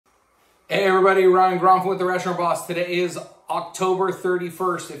Hey everybody, Ryan Gronfman with The Restaurant Boss. Today is October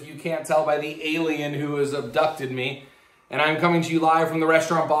 31st, if you can't tell by the alien who has abducted me. And I'm coming to you live from The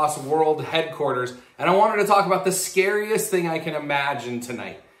Restaurant Boss World Headquarters. And I wanted to talk about the scariest thing I can imagine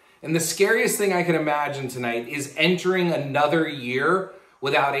tonight. And the scariest thing I can imagine tonight is entering another year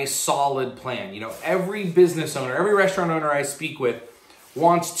without a solid plan. You know, every business owner, every restaurant owner I speak with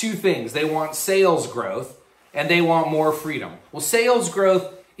wants two things. They want sales growth and they want more freedom. Well, sales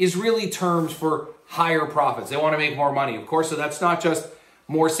growth is really terms for higher profits. They want to make more money, of course, so that's not just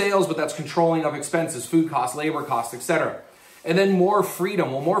more sales, but that's controlling of expenses, food costs, labor costs, etc. And then more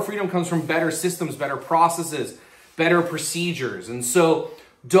freedom. Well, more freedom comes from better systems, better processes, better procedures. And so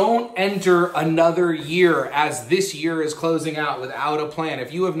don't enter another year as this year is closing out without a plan.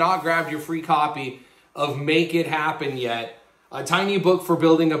 If you have not grabbed your free copy of Make It Happen yet, a tiny book for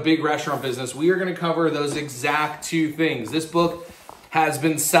building a big restaurant business, we are going to cover those exact two things. This book has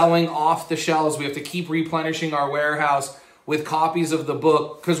been selling off the shelves. We have to keep replenishing our warehouse with copies of the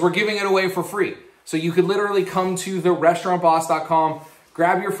book because we're giving it away for free. So you could literally come to therestaurantboss.com,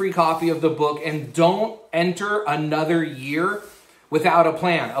 grab your free copy of the book, and don't enter another year without a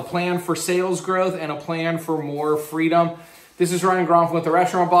plan for sales growth and a plan for more freedom. This is Ryan Gronfman with The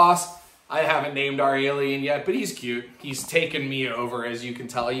Restaurant Boss. I haven't named our alien yet, but he's cute. He's taken me over, as you can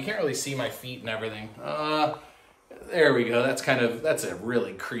tell. You can't really see my feet and everything. There we go. That's a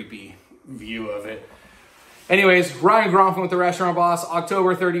really creepy view of it. Anyways, Ryan Gronfman with The Restaurant Boss,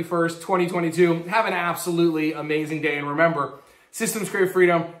 October 31st, 2022. Have an absolutely amazing day. And remember, systems create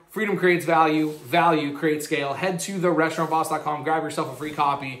freedom, freedom creates value, value creates scale. Head to therestaurantboss.com, grab yourself a free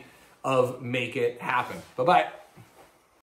copy of Make It Happen. Bye-bye.